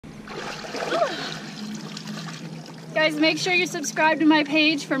Guys, make sure you subscribe to my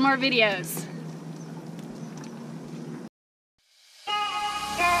page for more videos.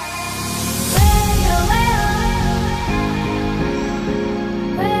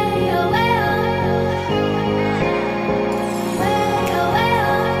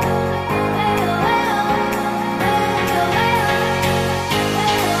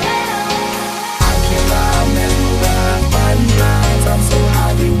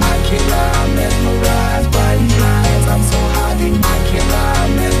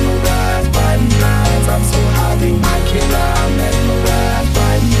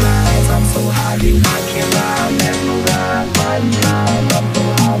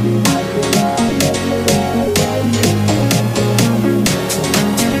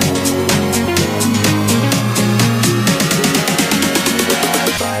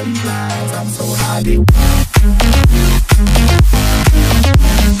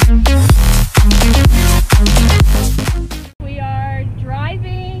 We are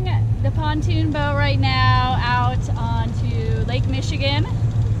driving the pontoon boat right now out onto Lake Michigan,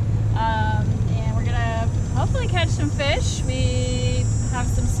 and we're gonna hopefully catch some fish. We have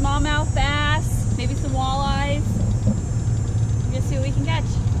some smallmouth bass, maybe some walleyes. We're gonna see what we can catch.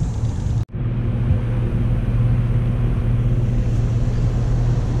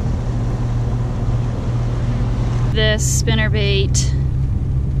 This spinnerbait.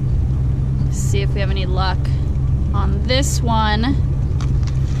 See if we have any luck on this one.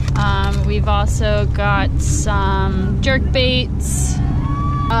 We've also got some jerk baits.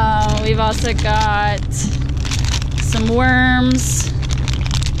 We've also got some worms.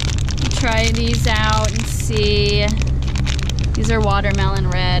 Try these out and see. These are watermelon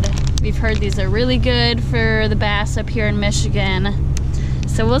red. We've heard these are really good for the bass up here in Michigan.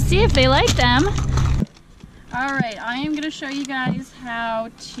 So we'll see if they like them. Alright, I am going to show you guys how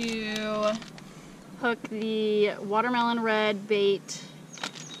to hook the watermelon red bait.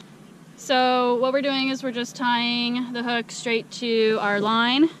 So what we're doing is we're just tying the hook straight to our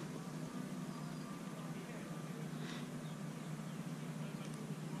line.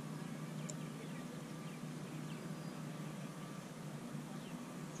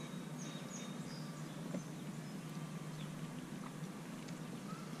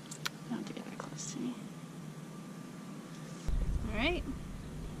 Don't have to get that close to me. Alright.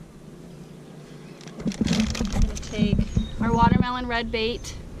 I'm going to take our watermelon red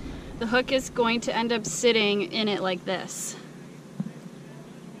bait. The hook is going to end up sitting in it like this.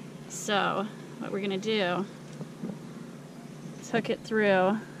 So what we're going to do is hook it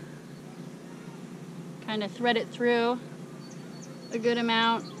through, kind of thread it through a good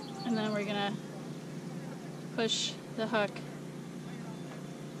amount, and then we're going to push the hook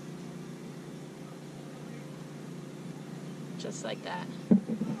just like that.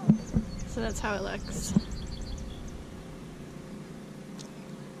 So that's how it looks.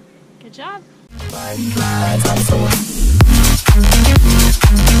 Good job.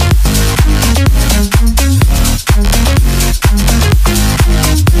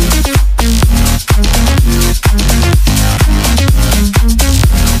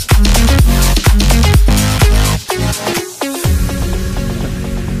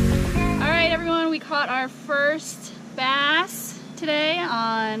 Alright everyone, we caught our first bass today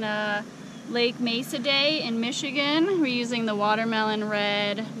on Lake Mesa Day in Michigan. We're using the watermelon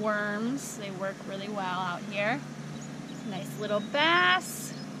red worms. They work really well out here. Nice little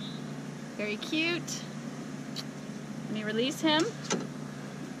bass. Very cute. Let me release him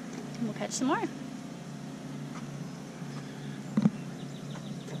and we'll catch some more.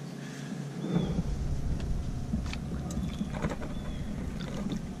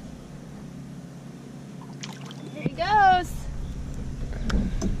 There he goes.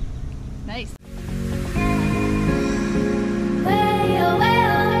 Nice.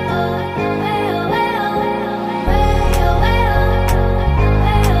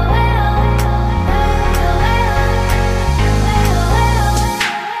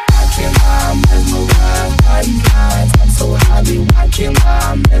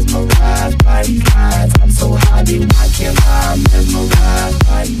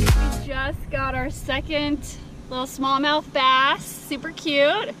 We just got our second little smallmouth bass, super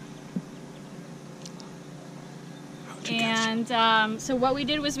cute. And so what we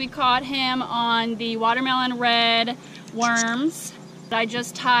did was we caught him on the watermelon red worms. I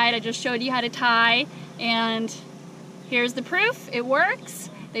just showed you how to tie, and here's the proof. It works.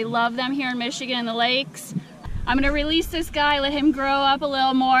 They love them here in Michigan in the lakes. I'm gonna release this guy, let him grow up a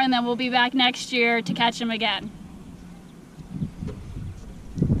little more, and then we'll be back next year to catch him again.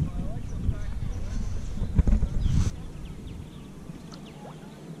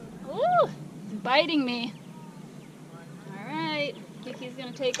 Ooh. biting me. All right, Kiki's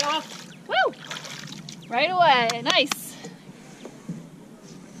gonna take off. Woo! Right away, nice.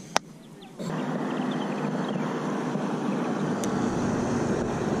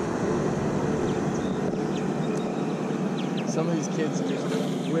 Some of these kids just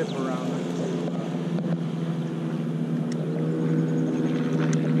whip around.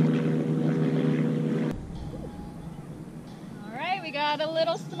 All right, we got a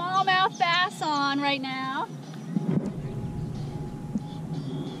little smallmouth bass on right now.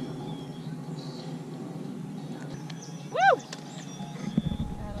 Woo!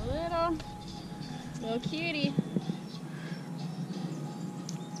 Got a little cutie.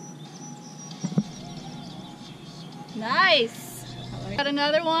 Nice. Got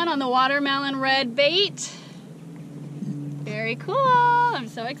another one on the watermelon red bait. Very cool. I'm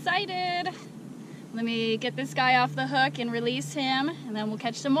so excited. Let me get this guy off the hook and release him, and then we'll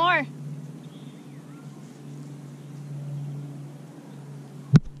catch some more.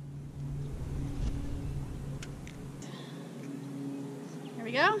 Here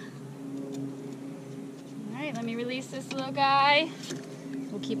we go. All right, let me release this little guy.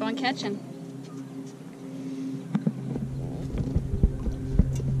 We'll keep on catching.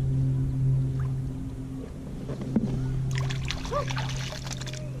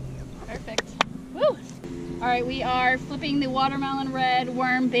 Perfect. Woo! All right, we are flipping the watermelon red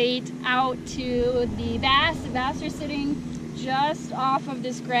worm bait out to the bass. The bass are sitting just off of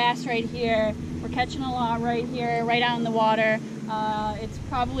this grass right here. We're catching a lot right here, right out in the water. It's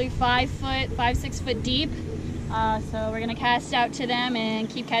probably 6 foot deep. So we're gonna cast out to them and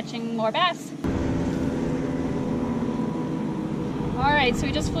keep catching more bass. All right, so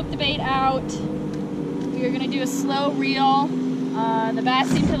we just flipped the bait out. We are gonna do a slow reel. The bass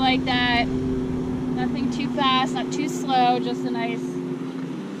seem to like that. Nothing too fast, not too slow, just a nice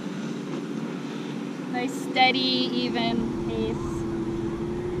steady, even pace.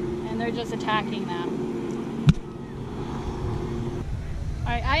 And they're just attacking them.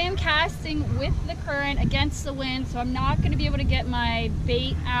 All right, I am casting with the current against the wind, so I'm not gonna be able to get my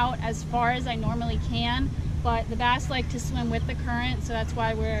bait out as far as I normally can, but the bass like to swim with the current, so that's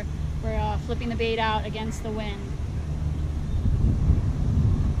why we're flipping the bait out against the wind.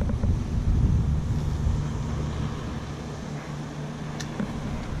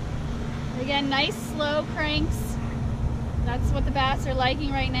 Again, nice slow cranks. That's what the bass are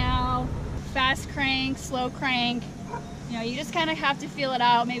liking right now. Fast crank, slow crank. You know, you just kind of have to feel it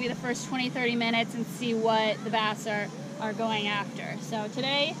out maybe the first 20-30 minutes and see what the bass are going after. So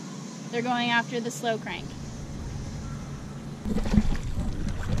today, they're going after the slow crank.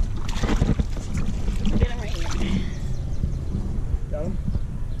 Get him right here. Got him?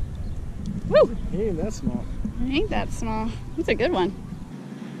 Woo! He ain't that small. It ain't that small. It's a good one.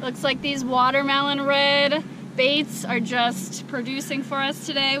 Looks like these watermelon red baits are just producing for us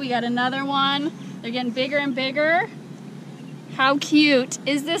today. We got another one. They're getting bigger and bigger. How cute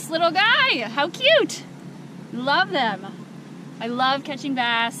is this little guy? How cute! Love them. I love catching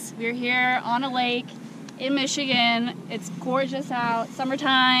bass. We're here on a lake in Michigan. It's gorgeous out.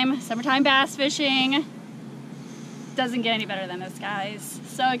 Summertime bass fishing. Doesn't get any better than this, guys.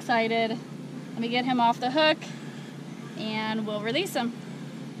 So excited. Let me get him off the hook and we'll release him.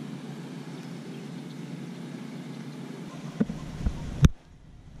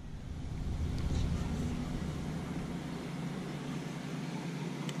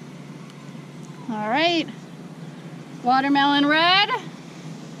 All right, watermelon red,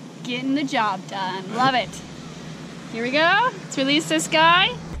 getting the job done. Love it. Here we go. Let's release this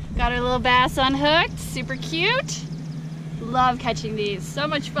guy. Got our little bass unhooked, super cute. Love catching these, so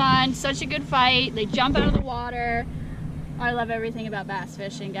much fun, such a good fight. They jump out of the water. I love everything about bass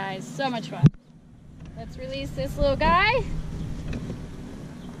fishing, guys, so much fun. Let's release this little guy.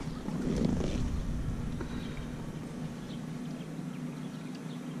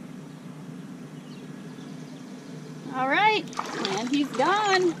 All right, and he's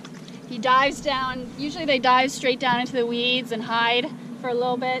gone. He dives down. Usually they dive straight down into the weeds and hide for a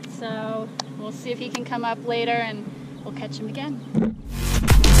little bit, so we'll see if he can come up later and we'll catch him again.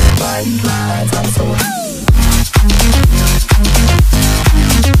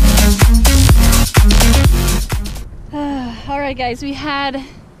 All right, guys, we had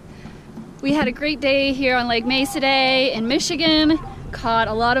a great day here on Lake Mesa Day in Michigan. Caught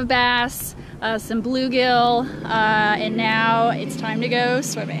a lot of bass. Some bluegill, and now it's time to go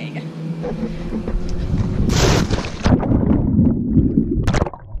swimming.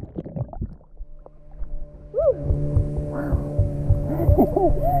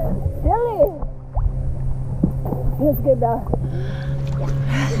 Silly! Feels good though.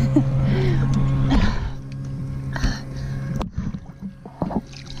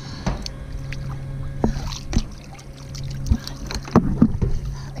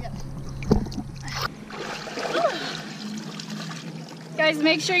 guys,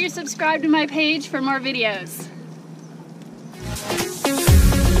 make sure you subscribe to my page for more videos.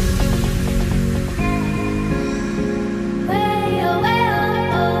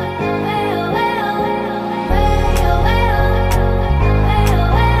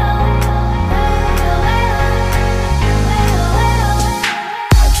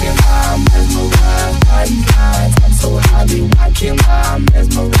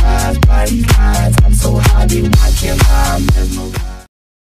 I'm so happy, I can't lie, mesmerized.